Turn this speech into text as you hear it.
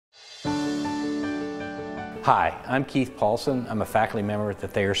Hi, I'm Keith Paulsen. I'm a faculty member at the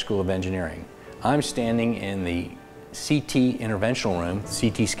Thayer School of Engineering. I'm standing in the CT interventional room,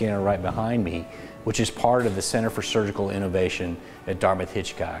 the CT scanner right behind me, which is part of the Center for Surgical Innovation at Dartmouth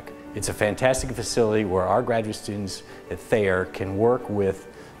Hitchcock. It's a fantastic facility where our graduate students at Thayer can work with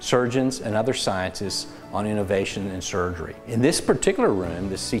surgeons and other scientists on innovation in surgery. In this particular room,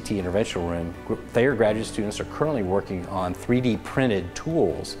 this CT interventional room, Thayer graduate students are currently working on 3D printed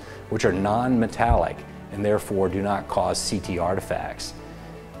tools which are non-metallic and therefore do not cause CT artifacts.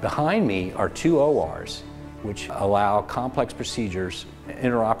 Behind me are two ORs which allow complex procedures,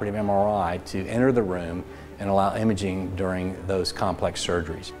 intraoperative MRI, to enter the room and allow imaging during those complex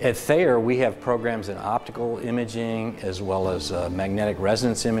surgeries. At Thayer, we have programs in optical imaging as well as magnetic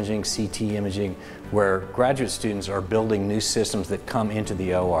resonance imaging, CT imaging, where graduate students are building new systems that come into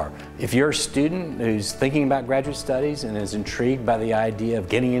the OR. If you're a student who's thinking about graduate studies and is intrigued by the idea of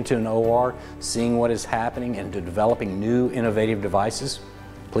getting into an OR, seeing what is happening and developing new innovative devices,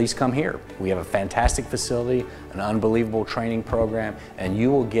 please come here. We have a fantastic facility, an unbelievable training program, and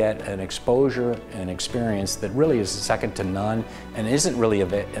you will get an exposure and experience that really is second to none and isn't really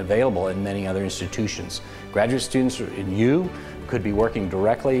available in many other institutions. Graduate students and you could be working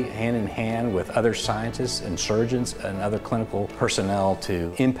directly hand in hand with other scientists and surgeons and other clinical personnel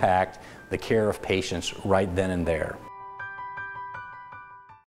to impact the care of patients right then and there.